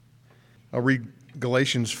I'll read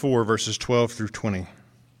Galatians 4, verses 12 through 20.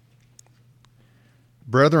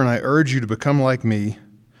 Brethren, I urge you to become like me,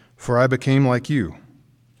 for I became like you.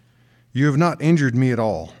 You have not injured me at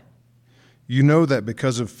all. You know that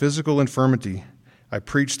because of physical infirmity, I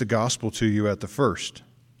preached the gospel to you at the first.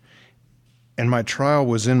 And my trial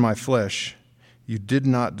was in my flesh. You did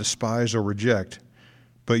not despise or reject,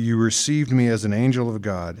 but you received me as an angel of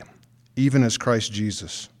God, even as Christ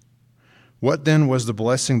Jesus. What then was the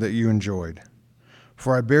blessing that you enjoyed?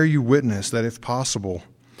 For I bear you witness that if possible,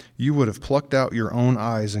 you would have plucked out your own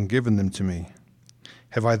eyes and given them to me.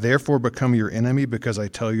 Have I therefore become your enemy because I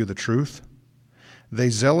tell you the truth? They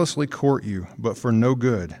zealously court you, but for no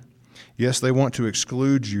good. Yes, they want to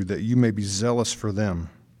exclude you that you may be zealous for them.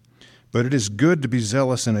 But it is good to be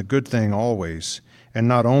zealous in a good thing always, and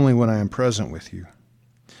not only when I am present with you.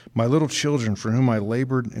 My little children, for whom I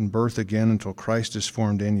labored in birth again until Christ is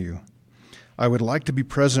formed in you, I would like to be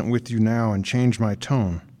present with you now and change my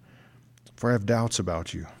tone, for I have doubts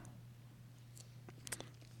about you.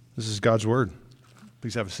 This is God's word.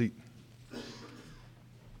 Please have a seat.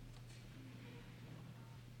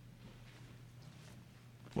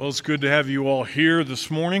 Well, it's good to have you all here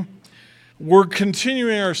this morning. We're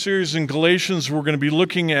continuing our series in Galatians. We're going to be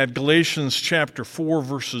looking at Galatians chapter 4,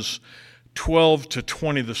 verses 12 to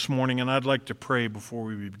 20 this morning, and I'd like to pray before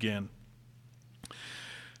we begin.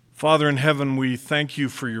 Father in heaven, we thank you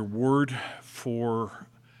for your word, for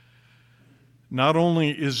not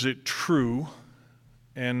only is it true,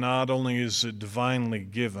 and not only is it divinely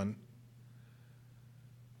given,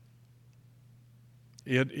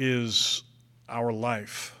 it is our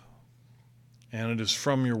life. And it is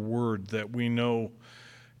from your word that we know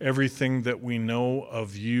everything that we know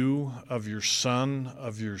of you, of your Son,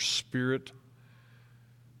 of your Spirit.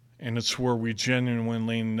 And it's where we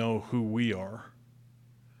genuinely know who we are.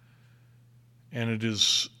 And it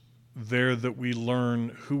is there that we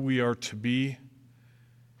learn who we are to be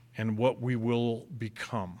and what we will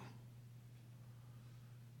become.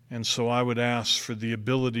 And so I would ask for the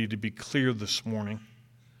ability to be clear this morning,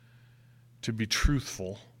 to be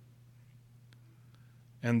truthful,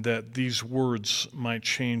 and that these words might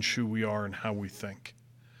change who we are and how we think.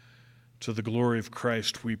 To the glory of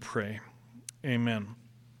Christ we pray. Amen.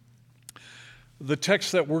 The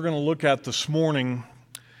text that we're going to look at this morning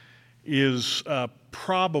is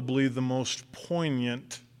probably the most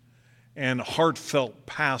poignant and heartfelt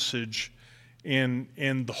passage in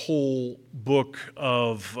the whole book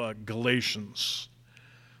of Galatians.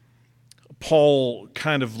 Paul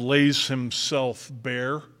kind of lays himself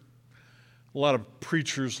bare. A lot of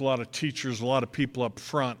preachers, a lot of teachers, a lot of people up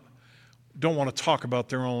front don't want to talk about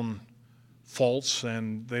their own faults,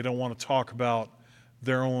 and they don't want to talk about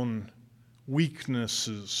their own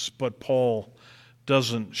weaknesses, but Paul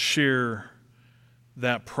doesn't share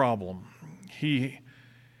that problem.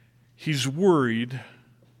 He's worried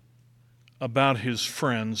about his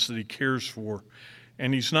friends that he cares for,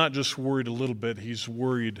 and he's not just worried a little bit, he's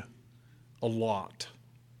worried a lot.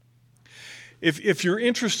 If you're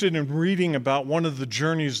interested in reading about one of the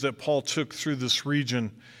journeys that Paul took through this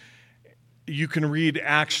region, you can read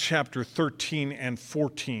Acts chapter 13 and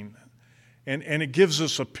 14. And it gives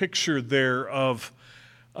us a picture there of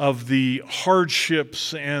the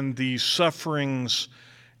hardships and the sufferings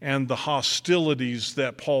and the hostilities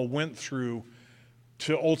that Paul went through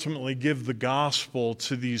to ultimately give the gospel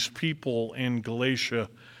to these people in Galatia,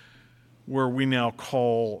 where we now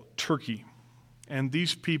call Turkey. And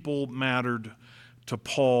these people mattered to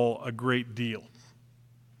Paul a great deal.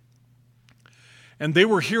 And they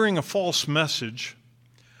were hearing a false message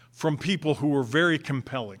from people who were very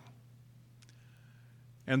compelling.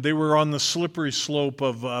 And they were on the slippery slope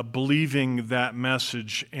of believing that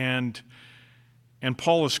message, and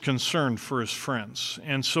Paul is concerned for his friends.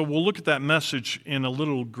 And so we'll look at that message in a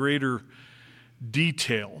little greater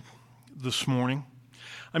detail this morning.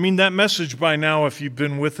 I mean, that message by now, if you've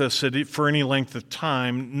been with us for any length of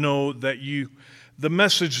time, know that the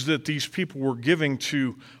message that these people were giving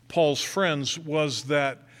to Paul's friends was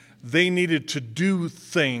that they needed to do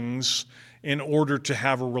things in order to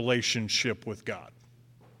have a relationship with God.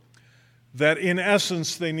 That in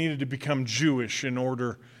essence, they needed to become Jewish in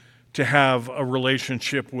order to have a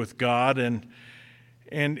relationship with God.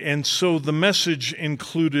 And so the message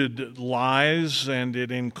included lies, and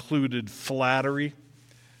it included flattery,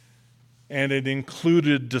 and it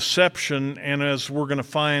included deception, and as we're going to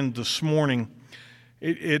find this morning,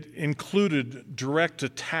 it included direct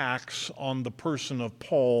attacks on the person of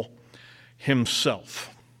Paul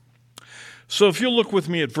himself. So if you'll look with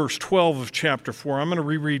me at verse 12 of chapter 4, I'm going to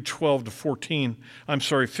reread 15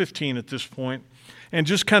 at this point, and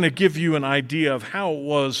just kind of give you an idea of how it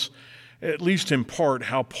was at least in part,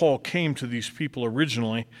 how Paul came to these people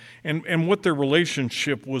originally and what their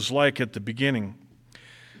relationship was like at the beginning.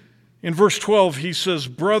 In verse 12, he says,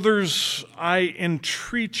 "Brothers, I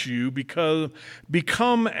entreat you, because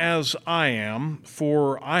become as I am,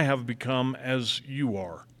 for I have become as you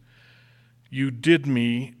are. You did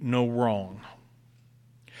me no wrong."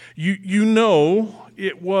 You know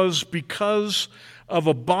it was because of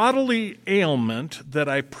a bodily ailment that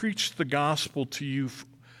I preached the gospel to you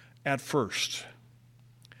at first.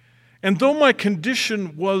 And though my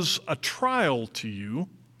condition was a trial to you,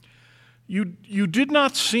 you did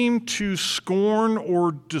not seem to scorn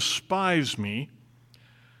or despise me,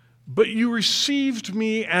 but you received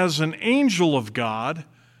me as an angel of God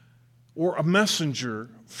or a messenger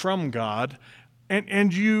from God,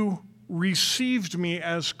 and you received me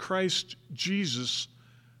as Christ Jesus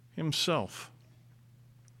himself.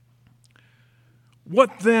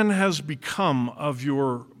 What then has become of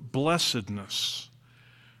your blessedness?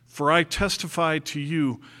 For I testify to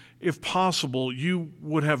you, if possible, you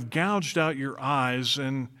would have gouged out your eyes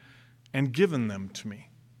and given them to me.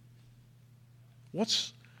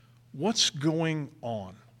 What's going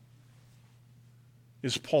on?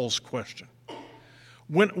 Is Paul's question.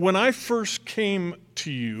 When I first came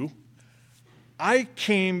to you, I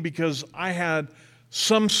came because I had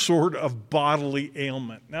some sort of bodily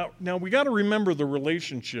ailment. Now we got to remember the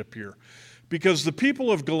relationship here, because the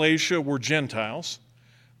people of Galatia were Gentiles.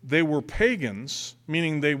 They were pagans,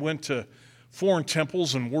 meaning they went to foreign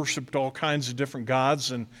temples and worshiped all kinds of different gods,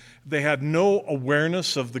 and they had no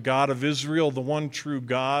awareness of the God of Israel, the one true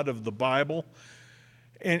God of the Bible.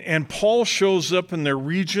 And Paul shows up in their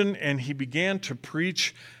region, and he began to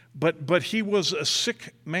preach, but he was a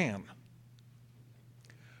sick man.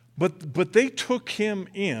 But they took him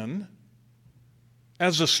in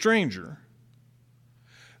as a stranger.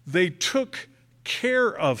 They took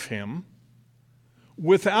care of him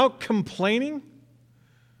without complaining,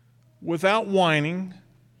 without whining,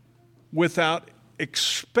 without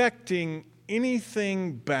expecting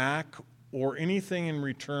anything back or anything in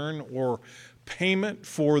return or payment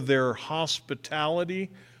for their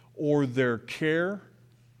hospitality or their care.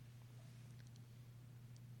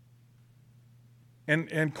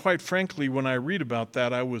 And quite frankly, when I read about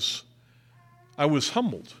that, I was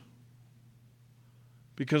humbled,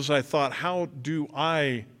 because I thought, how do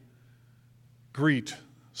I greet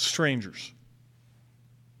strangers?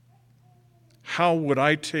 How would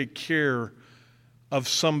I take care of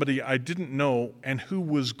somebody I didn't know and who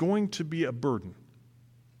was going to be a burden?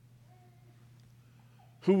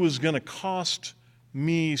 Who was going to cost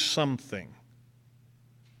me something?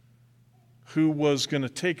 Who was going to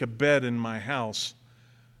take a bed in my house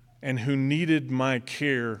and who needed my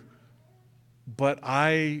care, but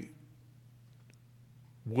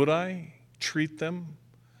would I treat them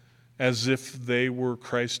as if they were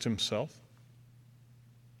Christ himself?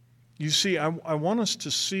 You see, I want us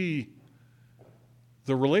to see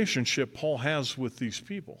the relationship Paul has with these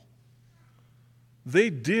people.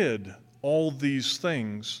 They did all these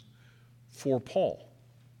things for Paul,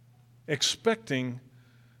 expecting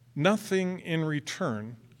nothing in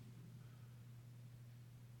return,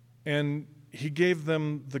 and he gave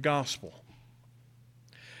them the gospel.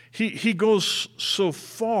 He goes so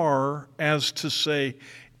far as to say,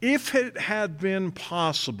 if it had been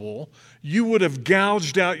possible, you would have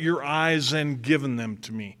gouged out your eyes and given them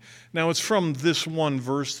to me. Now, it's from this one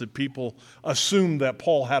verse that people assume that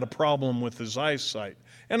Paul had a problem with his eyesight.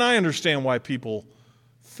 And I understand why people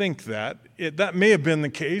think that. That may have been the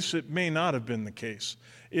case. It may not have been the case.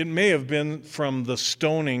 It may have been from the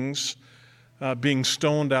stonings, being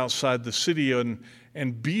stoned outside the city,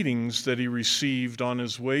 and beatings that he received on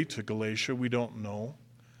his way to Galatia. We don't know.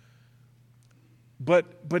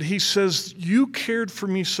 But he says, you cared for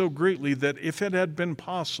me so greatly that if it had been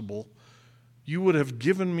possible, you would have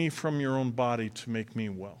given me from your own body to make me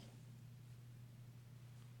well.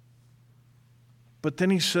 But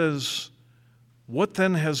then he says, what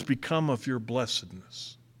then has become of your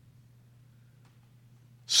blessedness?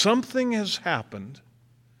 Something has happened.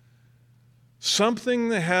 Something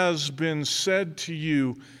that has been said to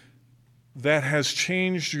you that has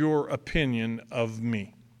changed your opinion of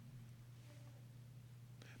me.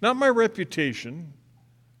 Not my reputation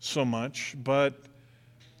so much, but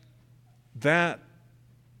that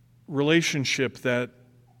relationship that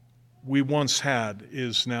we once had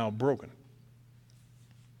is now broken.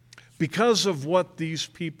 Because of what these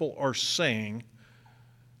people are saying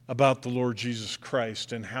about the Lord Jesus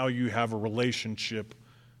Christ and how you have a relationship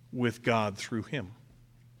with God through him.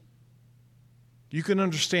 You can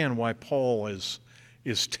understand why Paul is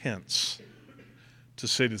tense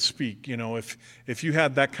say to speak. If you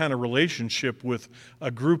had that kind of relationship with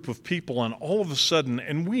a group of people and all of a sudden,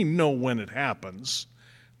 and we know when it happens,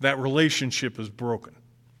 that relationship is broken.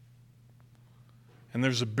 And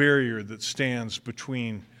there's a barrier that stands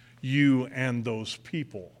between you and those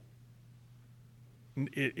people.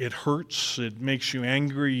 It hurts. It makes you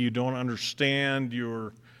angry. You don't understand.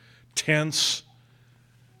 You're tense.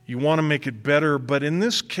 You want to make it better. But in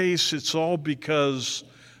this case, it's all because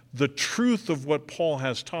the truth of what Paul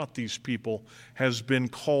has taught these people has been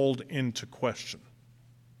called into question.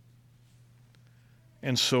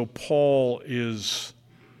 And so Paul is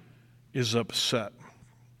upset.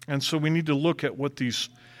 And so we need to look at what these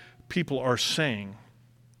people are saying.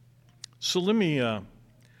 So let me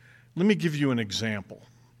give you an example.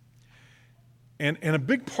 And a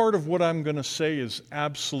big part of what I'm going to say is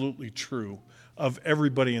absolutely true of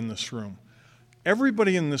everybody in this room.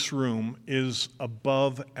 Everybody in this room is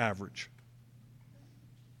above average.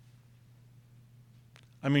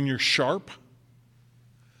 I mean, you're sharp,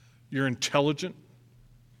 you're intelligent,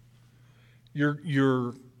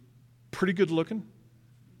 you're pretty good looking.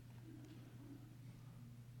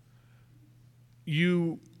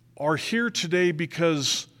 You are here today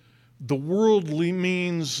because the world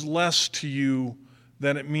means less to you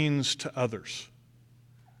than it means to others.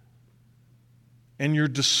 And you're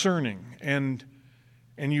discerning, and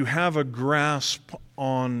you have a grasp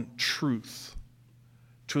on truth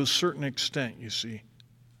to a certain extent, you see.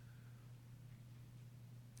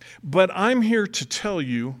 But I'm here to tell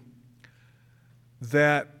you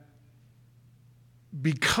that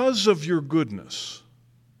because of your goodness,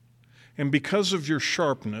 and because of your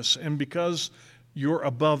sharpness, and because you're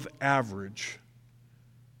above average,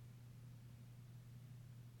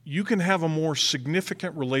 you can have a more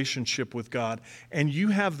significant relationship with God, and you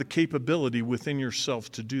have the capability within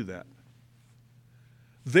yourself to do that.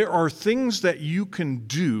 There are things that you can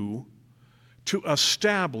do to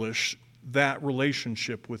establish that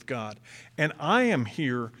relationship with God. And I am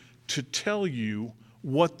here to tell you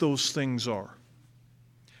what those things are.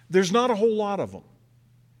 There's not a whole lot of them.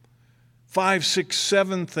 5, 6,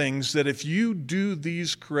 7 things that if you do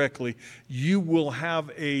these correctly, you will have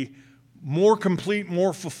a more complete,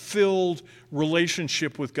 more fulfilled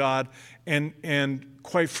relationship with God. And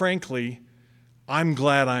quite frankly, I'm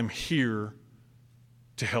glad I'm here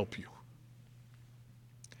to help you.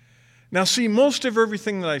 Now see, most of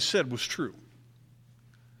everything that I said was true.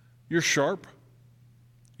 You're sharp.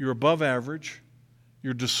 You're above average.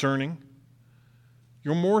 You're discerning.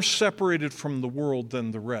 You're more separated from the world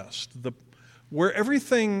than the rest. Where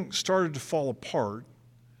everything started to fall apart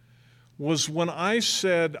was when I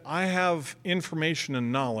said, I have information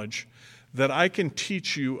and knowledge that I can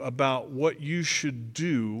teach you about what you should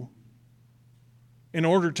do in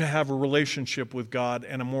order to have a relationship with God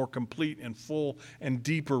and a more complete and full and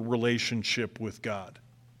deeper relationship with God.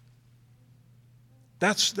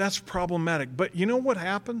 That's problematic. But you know what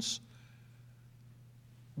happens?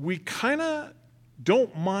 We kind of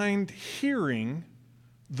don't mind hearing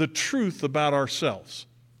the truth about ourselves.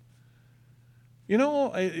 You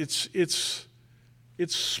know, it's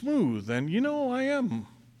smooth, and you know, I am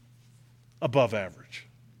above average.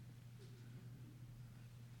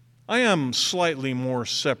 I am slightly more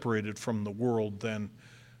separated from the world than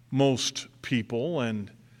most people,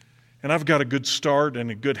 and I've got a good start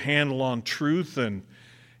and a good handle on truth, and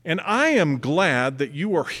I am glad that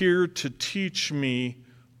you are here to teach me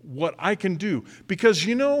what I can do. Because,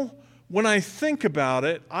 you know, when I think about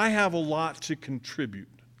it, I have a lot to contribute.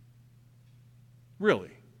 Really.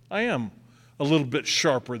 I am a little bit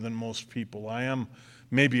sharper than most people. I am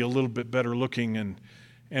maybe a little bit better looking and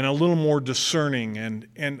a little more discerning.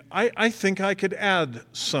 And I think I could add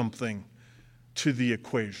something to the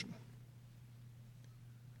equation.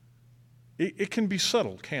 It can be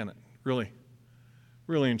subtle, can it? Really.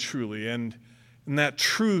 Really and truly. And that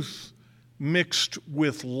truth mixed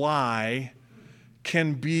with lie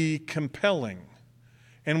can be compelling.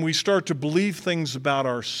 And we start to believe things about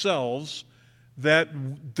ourselves that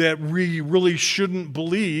we really shouldn't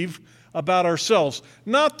believe about ourselves.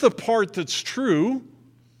 Not the part that's true,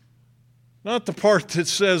 not the part that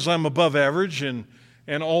says I'm above average and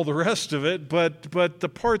all the rest of it, but the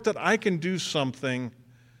part that I can do something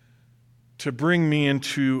to bring me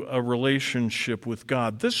into a relationship with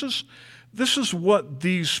God. This is what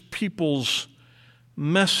these people's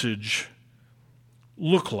message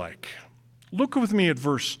look like. Look with me at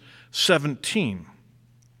verse 17.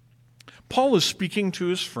 Paul is speaking to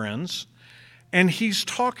his friends, and he's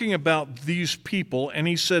talking about these people, and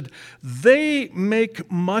he said, they make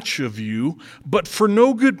much of you, but for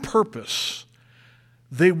no good purpose.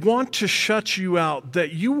 They want to shut you out,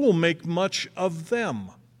 that you will make much of them.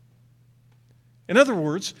 In other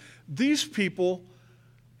words, these people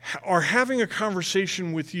are having a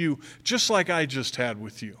conversation with you just like I just had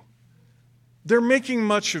with you. They're making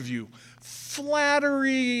much of you.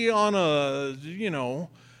 Flattery on a,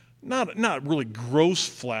 not really gross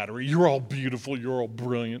flattery. You're all beautiful, you're all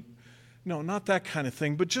brilliant. No, not that kind of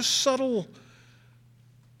thing, but just subtle,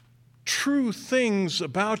 true things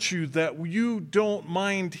about you that you don't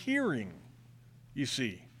mind hearing, you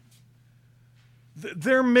see.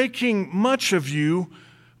 They're making much of you,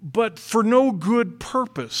 but for no good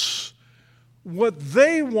purpose. What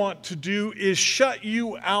they want to do is shut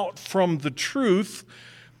you out from the truth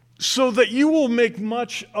so that you will make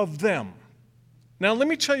much of them. Now, let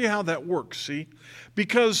me tell you how that works, see?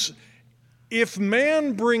 Because if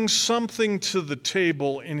man brings something to the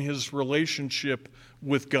table in his relationship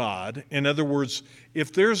with God, in other words,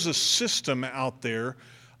 if there's a system out there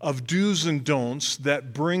of do's and don'ts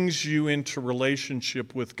that brings you into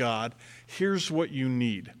relationship with God, here's what you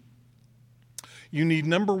need. You need,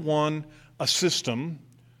 number one, a system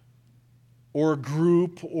or a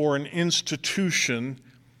group or an institution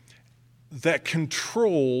that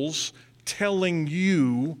controls telling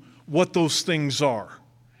you what those things are.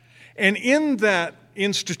 And in that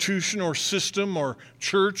institution or system or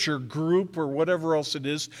church or group or whatever else it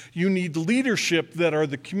is, you need leadership that are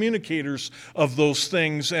the communicators of those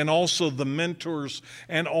things, and also the mentors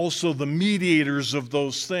and also the mediators of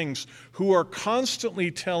those things, who are constantly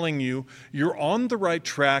telling you you're on the right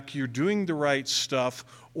track, you're doing the right stuff,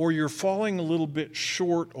 or you're falling a little bit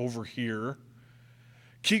short over here.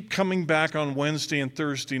 Keep coming back on Wednesday and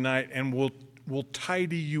Thursday night, and we'll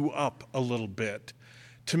tidy you up a little bit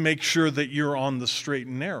to make sure that you're on the straight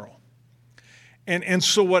and narrow. And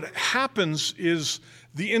so what happens is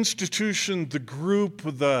the institution, the group,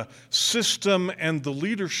 the system, and the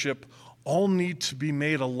leadership all need to be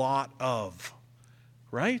made a lot of,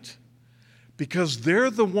 right? Because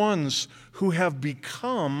they're the ones who have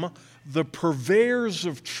become the purveyors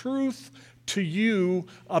of truth to you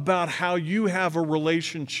about how you have a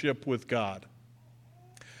relationship with God.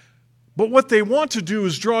 But what they want to do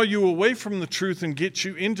is draw you away from the truth and get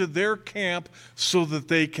you into their camp so that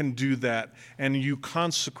they can do that, and you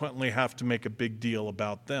consequently have to make a big deal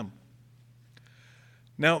about them.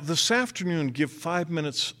 Now, this afternoon, give 5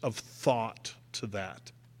 minutes of thought to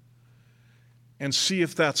that and see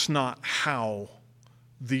if that's not how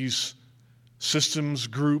these systems,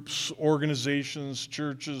 groups, organizations,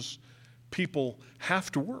 churches, people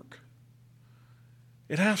have to work.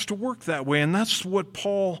 It has to work that way, and that's what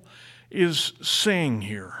Paul is saying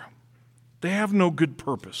here. They have no good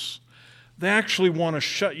purpose. They actually want to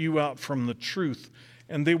shut you out from the truth,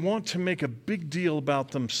 and they want to make a big deal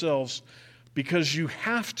about themselves because you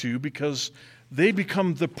have to, because they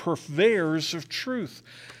become the purveyors of truth.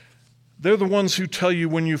 They're the ones who tell you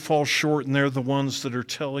when you fall short, and they're the ones that are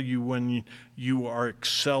telling you when you are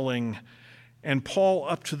excelling. And Paul,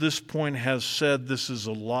 up to this point, has said this is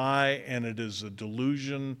a lie, and it is a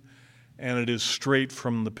delusion, and it is straight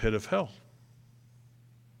from the pit of hell.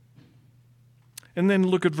 And then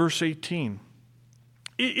look at verse 18.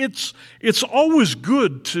 It's always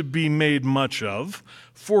good to be made much of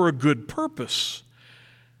for a good purpose.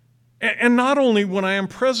 And not only when I am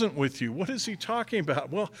present with you. What is he talking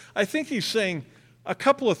about? Well, I think he's saying a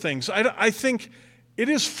couple of things. I think it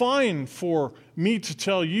is fine for me to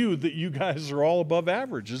tell you that you guys are all above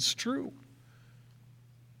average. It's true.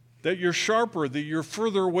 That you're sharper, that you're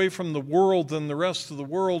further away from the world than the rest of the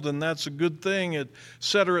world, and that's a good thing, et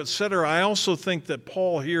cetera, et cetera. I also think that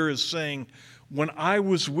Paul here is saying, when I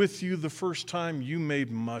was with you the first time, you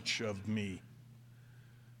made much of me.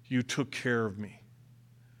 You took care of me.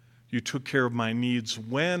 You took care of my needs.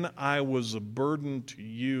 When I was a burden to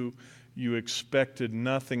you, you expected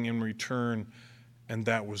nothing in return, and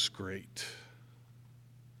that was great.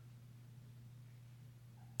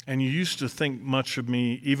 And you used to think much of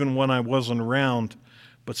me even when I wasn't around,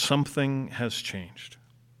 but something has changed.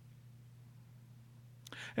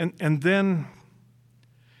 And then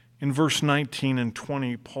in verse 19 and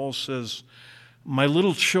 20, Paul says, my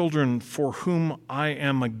little children, for whom I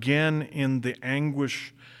am again in the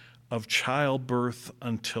anguish of childbirth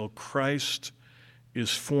until Christ is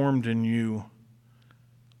formed in you,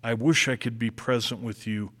 I wish I could be present with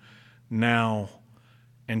you now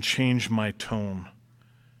and change my tone,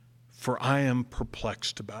 for I am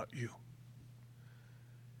perplexed about you.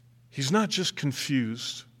 He's not just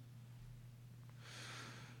confused.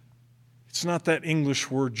 It's not that English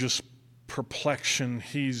word, just perplexion.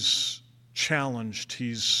 He's challenged.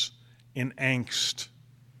 He's in angst,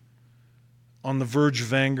 on the verge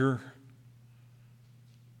of anger,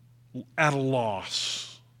 at a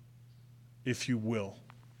loss, if you will.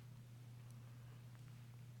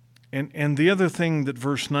 And the other thing that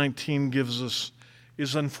verse 19 gives us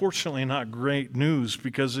is unfortunately not great news,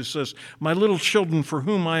 because it says, "My little children, for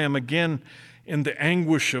whom I am again in the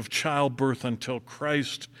anguish of childbirth until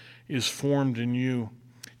Christ is formed in you."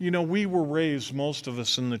 You know, we were raised, most of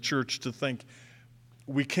us in the church, to think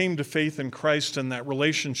we came to faith in Christ and that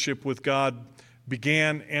relationship with God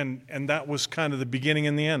began, and that was kind of the beginning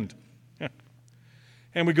and the end.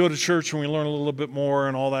 And we go to church and we learn a little bit more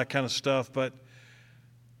and all that kind of stuff, but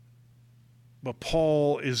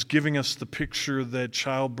Paul is giving us the picture that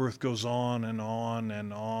childbirth goes on and on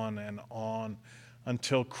and on and on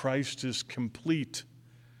until Christ is complete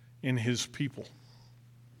in his people.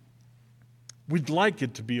 We'd like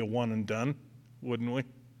it to be a one and done, wouldn't we?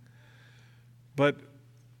 But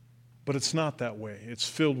it's not that way. It's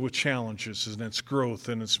filled with challenges, and its growth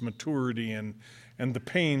and its maturity, and the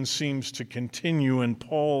pain seems to continue. And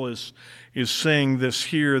Paul is saying this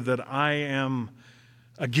here, that I am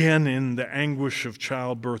again in the anguish of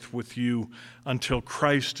childbirth with you until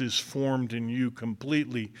Christ is formed in you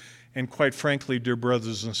completely. And quite frankly, dear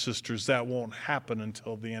brothers and sisters, that won't happen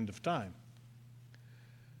until the end of time.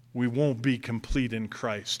 We won't be complete in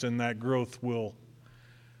Christ, and that growth will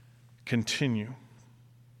continue.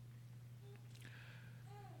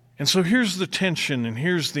 And so here's the tension, and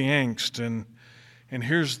here's the angst, and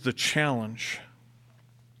here's the challenge.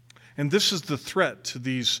 And this is the threat to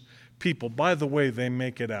these people. By the way, they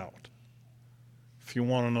make it out, if you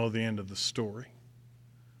want to know the end of the story.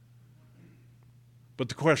 But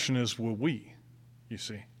the question is, will we, you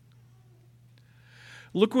see?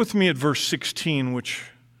 Look with me at verse 16, which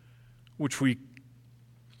we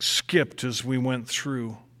skipped as we went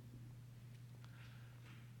through.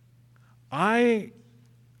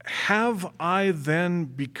 Have I then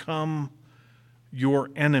become your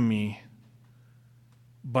enemy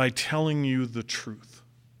by telling you the truth?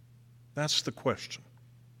 That's the question.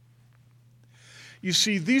 You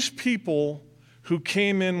see, these people who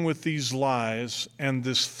came in with these lies and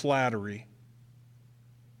this flattery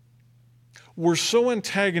were so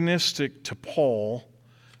antagonistic to Paul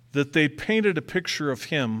that they painted a picture of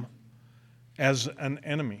him as an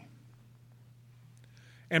enemy.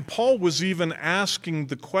 And Paul was even asking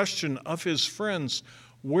the question of his friends,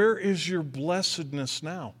 where is your blessedness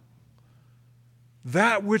now?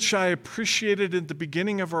 That which I appreciated at the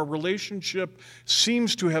beginning of our relationship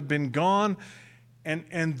seems to have been gone,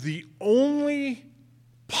 and the only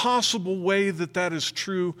possible way that that is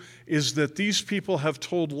true is that these people have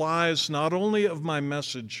told lies not only of my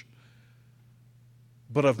message,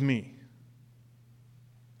 but of me.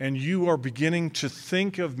 And you are beginning to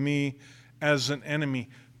think of me as an enemy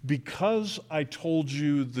because I told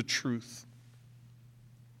you the truth.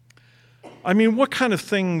 I mean, what kind of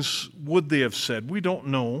things would they have said? We don't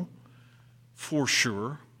know for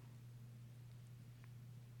sure.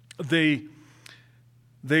 They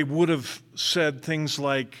would have said things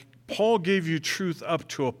like, Paul gave you truth up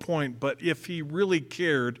to a point, but if he really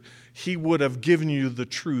cared, he would have given you the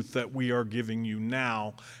truth that we are giving you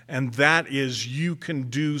now, and that is you can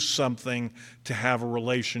do something to have a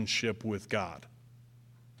relationship with God.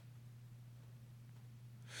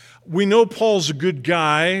 We know Paul's a good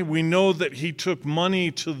guy. We know that he took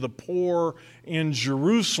money to the poor in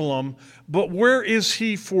Jerusalem, but where is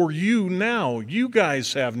he for you now? You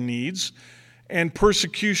guys have needs, and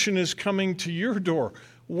persecution is coming to your door.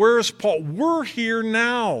 Where is Paul? We're here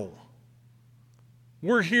now.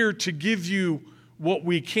 We're here to give you what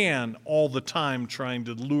we can all the time, trying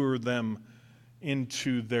to lure them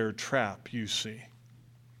into their trap, you see.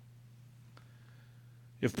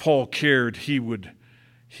 If Paul cared, he would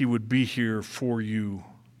be here for you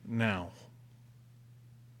now.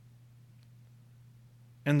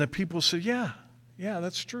 And the people said, yeah,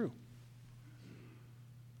 that's true.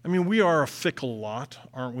 I mean, we are a fickle lot,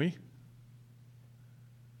 aren't we?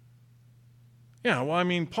 Yeah, well, I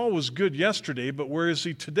mean, Paul was good yesterday, but where is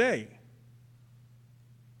he today?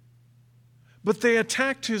 But they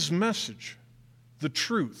attacked his message, the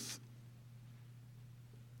truth.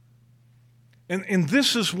 And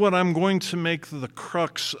this is what I'm going to make the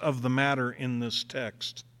crux of the matter in this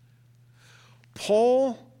text.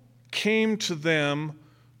 Paul came to them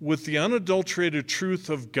with the unadulterated truth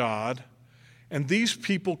of God, and these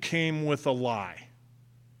people came with a lie.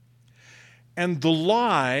 And the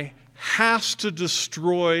lie has to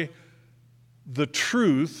destroy the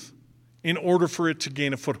truth in order for it to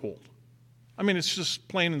gain a foothold. I mean, it's just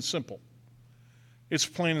plain and simple. It's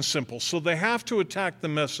plain and simple. So they have to attack the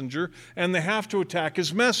messenger, and they have to attack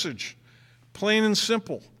his message. Plain and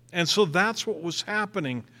simple. And so that's what was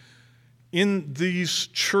happening in these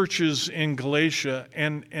churches in Galatia,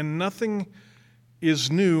 and nothing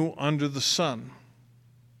is new under the sun.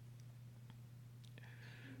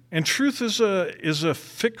 And truth is a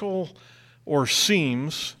fickle, or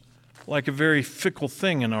seems like a very fickle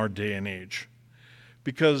thing in our day and age.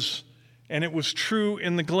 And it was true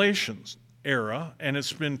in the Galatians era, and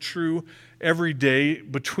it's been true every day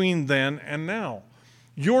between then and now.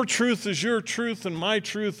 Your truth is your truth, and my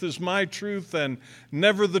truth is my truth, and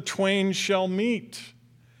never the twain shall meet.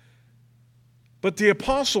 But the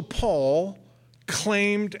Apostle Paul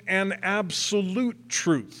claimed an absolute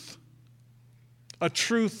truth, a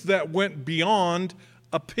truth that went beyond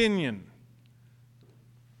opinion.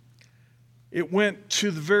 It went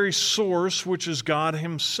to the very source, which is God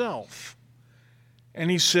Himself.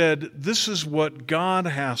 And he said, this is what God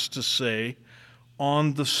has to say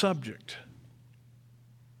on the subject.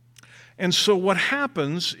 And so what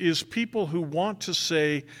happens is people who want to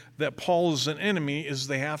say that Paul is an enemy is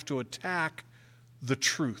they have to attack the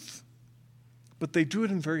truth. But they do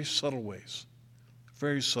it in very subtle ways,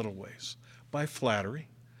 by flattery,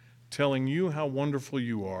 telling you how wonderful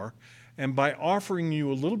you are, and by offering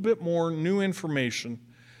you a little bit more new information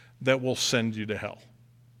that will send you to hell.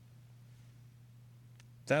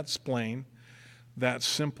 That's plain, that's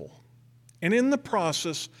simple. And in the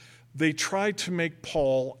process, they tried to make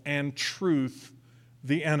Paul and truth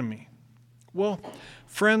the enemy. Well,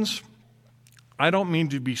 friends, I don't mean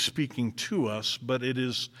to be speaking to us, but it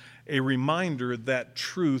is a reminder that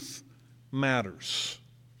truth matters.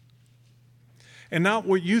 And not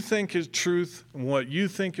what you think is truth, and what you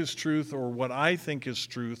think is truth, or what I think is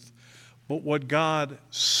truth, but what God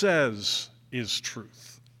says is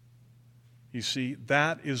truth. You see,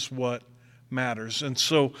 that is what matters. And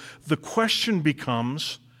so the question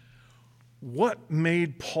becomes, what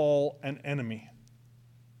made Paul an enemy?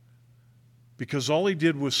 Because all he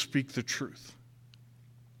did was speak the truth.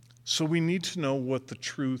 So we need to know what the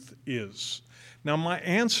truth is. Now, my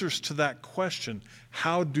answers to that question,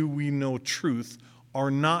 how do we know truth,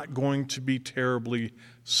 are not going to be terribly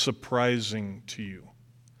surprising to you.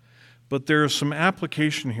 But there is some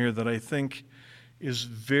application here that I think is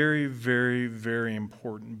very, very, very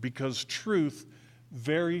important, because truth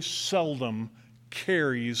very seldom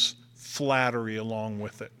carries flattery along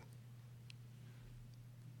with it.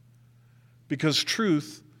 Because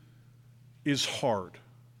truth is hard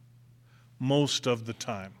most of the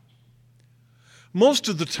time. Most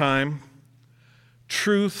of the time,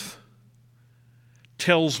 truth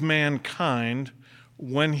tells mankind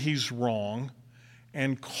when he's wrong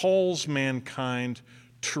and calls mankind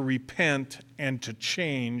to repent and to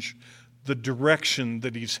change the direction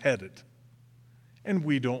that he's headed. And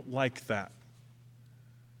we don't like that.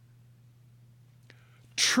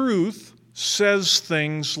 Truth says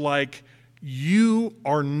things like, you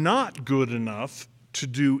are not good enough to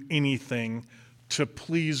do anything to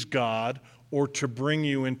please God or to bring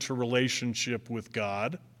you into relationship with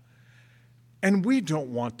God. And we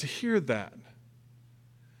don't want to hear that.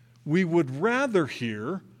 We would rather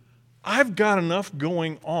hear, I've got enough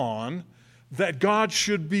going on that God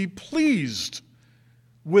should be pleased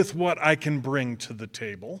with what I can bring to the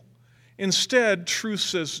table. Instead, truth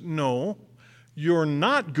says, no, you're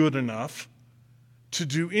not good enough to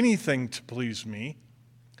do anything to please me.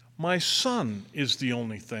 My Son is the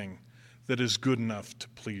only thing that is good enough to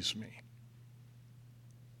please me.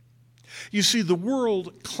 You see, the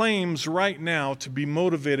world claims right now to be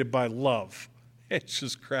motivated by love. It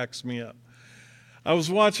just cracks me up. I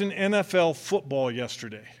was watching NFL football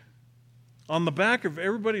yesterday. On the back of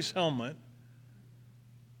everybody's helmet,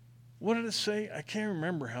 what did it say? I can't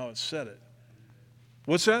remember how it said it.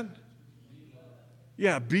 What's that?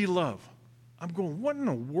 Yeah, be love. I'm going, what in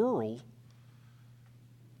the world?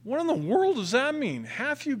 What in the world does that mean?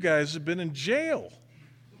 Half you guys have been in jail.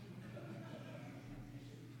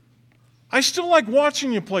 I still like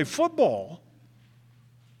watching you play football,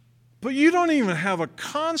 but you don't even have a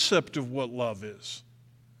concept of what love is.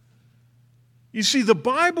 You see, the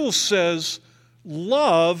Bible says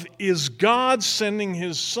love is God sending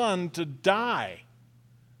His Son to die.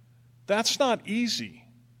 That's not easy.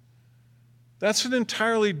 That's an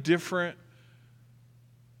entirely different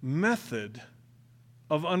method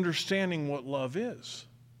of understanding what love is.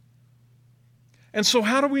 And so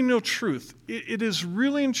how do we know truth? It is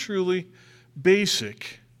really and truly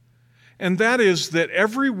basic. And that is that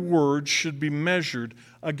every word should be measured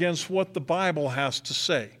against what the Bible has to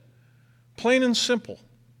say. Plain and simple.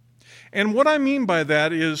 And what I mean by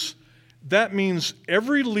that is, that means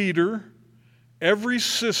every leader, every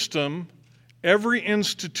system, every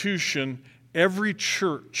institution, every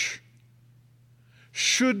church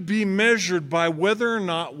should be measured by whether or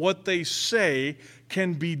not what they say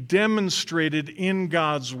can be demonstrated in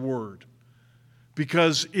God's Word,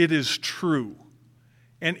 because it is true,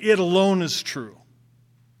 and it alone is true.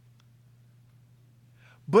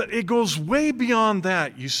 But it goes way beyond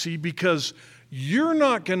that, you see, because you're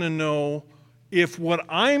not going to know if what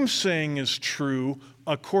I'm saying is true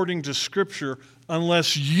according to Scripture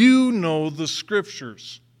unless you know the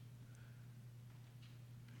Scriptures.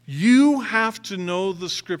 You have to know the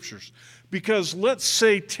Scriptures. Because let's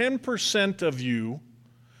say 10% of you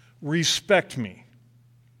respect me.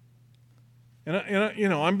 And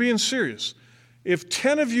I'm being serious. If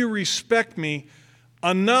 10 of you respect me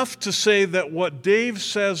enough to say that what Dave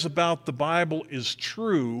says about the Bible is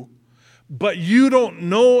true, but you don't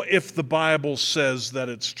know if the Bible says that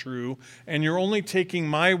it's true, and you're only taking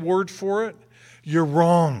my word for it, you're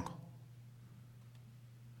wrong.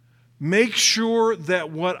 Make sure that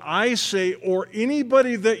what I say or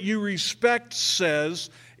anybody that you respect says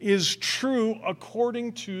is true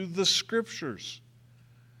according to the Scriptures.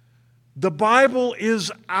 The Bible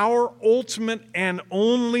is our ultimate and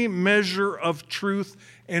only measure of truth,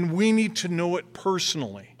 and we need to know it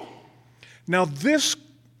personally. Now, this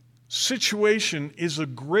situation is a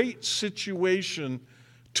great situation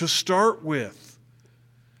to start with,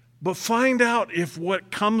 but find out if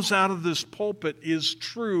what comes out of this pulpit is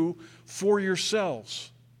true for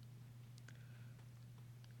yourselves.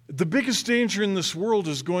 The biggest danger in this world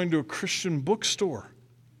is going to a Christian bookstore.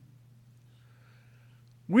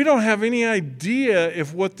 We don't have any idea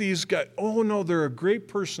if what these guys, oh no, they're a great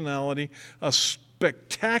personality, a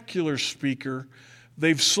spectacular speaker,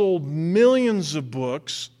 they've sold millions of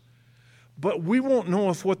books, but we won't know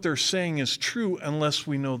if what they're saying is true unless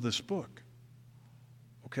we know this book.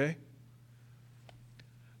 Okay?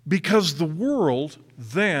 Because the world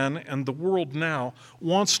then and the world now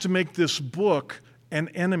wants to make this book an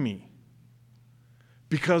enemy.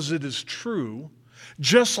 Because it is true,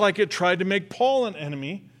 just like it tried to make Paul an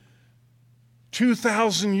enemy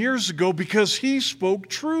 2,000 years ago because he spoke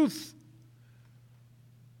truth.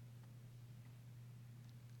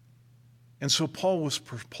 And so Paul was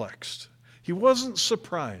perplexed. He wasn't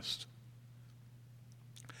surprised.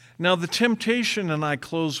 Now the temptation, and I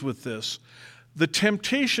close with this, the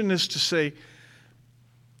temptation is to say,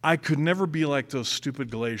 I could never be like those stupid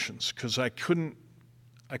Galatians because I couldn't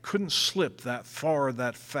slip that far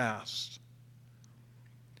that fast.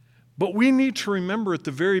 But we need to remember at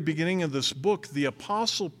the very beginning of this book, the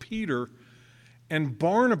Apostle Peter and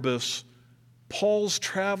Barnabas, Paul's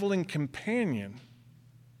traveling companion,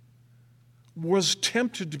 was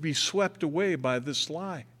tempted to be swept away by this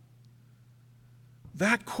lie.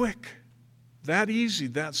 That quick, that easy,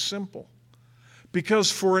 that simple.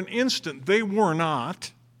 Because for an instant they were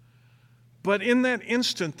not, but in that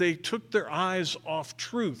instant they took their eyes off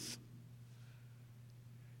truth.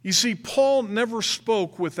 You see, Paul never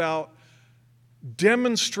spoke without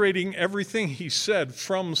demonstrating everything he said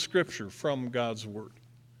from Scripture, from God's Word.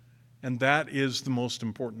 And that is the most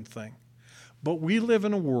important thing. But we live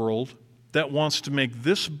in a world that wants to make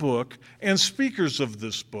this book and speakers of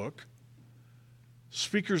this book,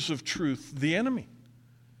 speakers of truth, the enemy.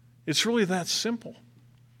 It's really that simple.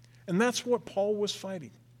 And that's what Paul was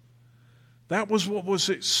fighting. That was what was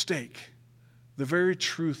at stake, the very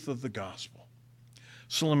truth of the gospel.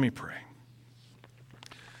 So let me pray.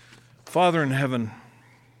 Father in heaven,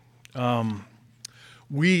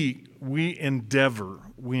 we endeavor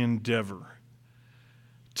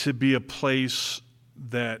to be a place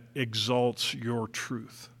that exalts your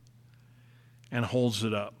truth and holds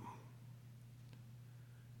it up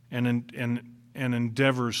and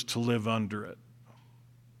endeavors to live under it.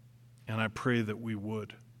 And I pray that we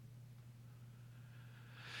would.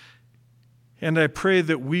 And I pray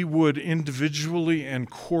that we would individually and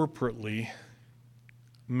corporately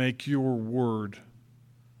make your word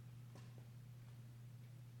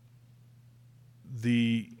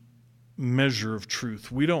the measure of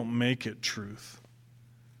truth. We don't make it truth,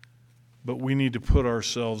 but we need to put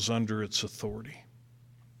ourselves under its authority.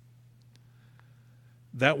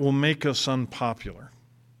 That will make us unpopular.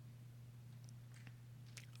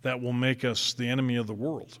 That will make us the enemy of the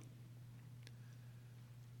world.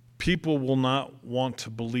 People will not want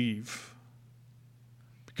to believe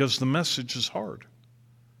because the message is hard.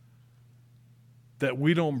 That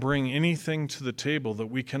we don't bring anything to the table, that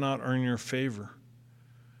we cannot earn your favor,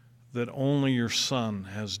 that only your Son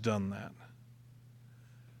has done that.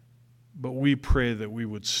 But we pray that we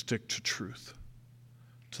would stick to truth,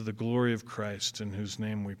 to the glory of Christ, in whose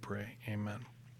name we pray. Amen.